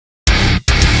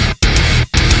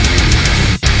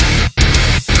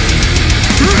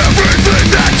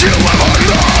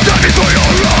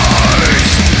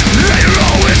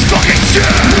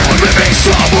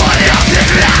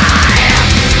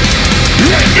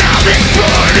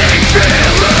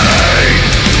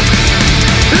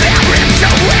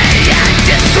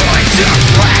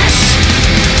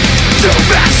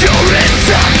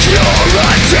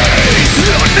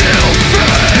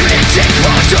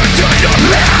your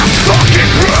last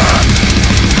fucking breath.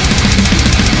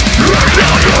 I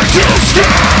know you're too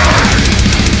scared.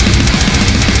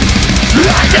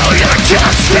 I know you're too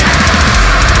scared.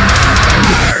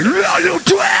 Now you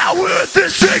dwell with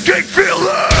this sinking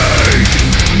feeling.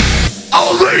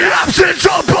 Only absence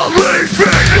of belief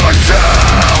in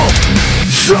yourself.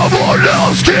 Someone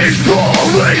else keeps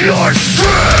pulling your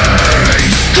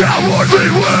strings. Cowardly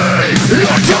way,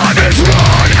 your time is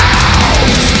run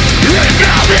out. And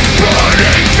now this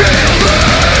burning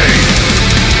feeling,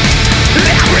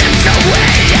 it rips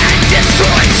away and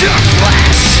destroys your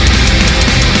flesh.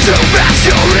 To mask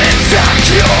your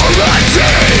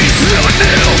insecurities, your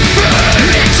new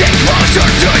fate, inching closer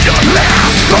to your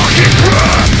last fucking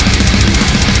breath.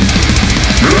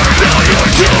 I know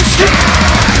you're too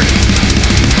scared.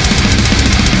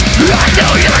 I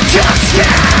know you're too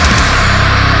scared.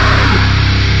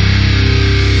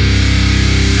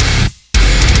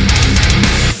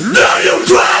 Now you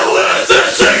dwell with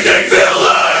this sinking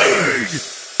feeling.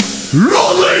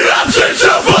 Only absence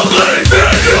of belief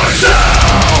in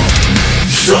yourself.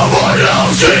 Someone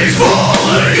else keeps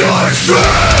pulling your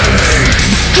strings.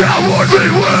 Cowardly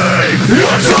way,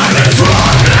 your time is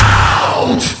run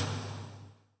out.